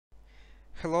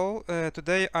Hello,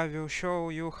 today I will show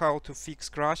you how to fix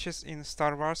crashes in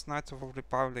Star Wars Knights of the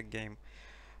Republic game.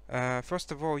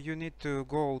 First of all, you need to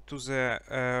go to the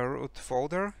root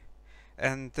folder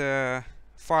and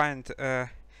find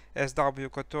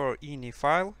swkotor.ini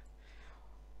file,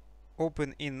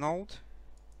 open in Node,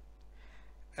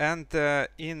 and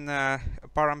in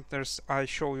parameters I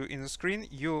show you in the screen,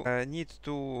 you need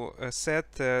to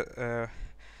set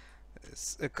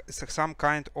some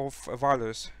kind of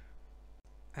values.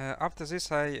 After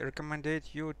this, I recommend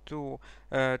you to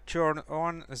turn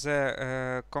on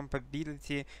the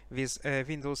compatibility with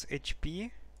Windows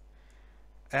HP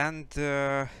and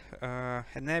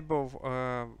enable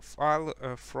file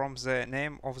from the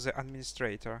name of the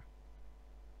administrator.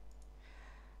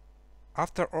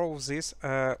 After all this,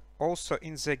 also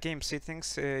in the game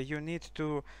settings, you need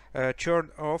to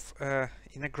turn off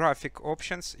in the graphic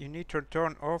options. You need to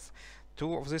turn off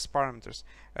two of these parameters: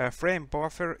 frame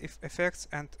buffer effects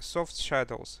and soft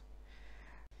shadows.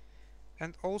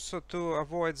 And also to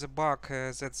avoid the bug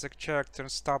that the character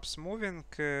stops moving,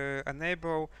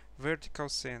 enable vertical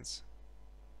scenes.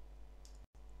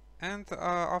 And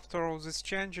after all these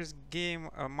changes, game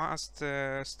must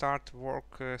start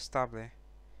work stably.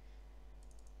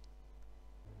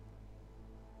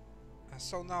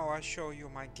 So now I show you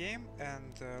my game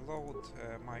and load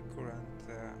my current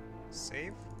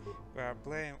save. We are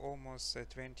playing almost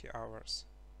 20 hours.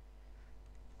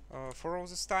 For all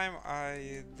this time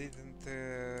I didn't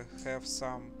have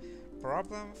some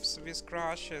problems with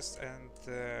crashes and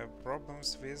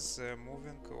problems with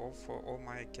moving of all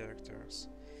my characters.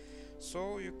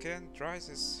 So you can try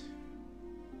this.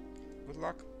 Good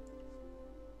luck.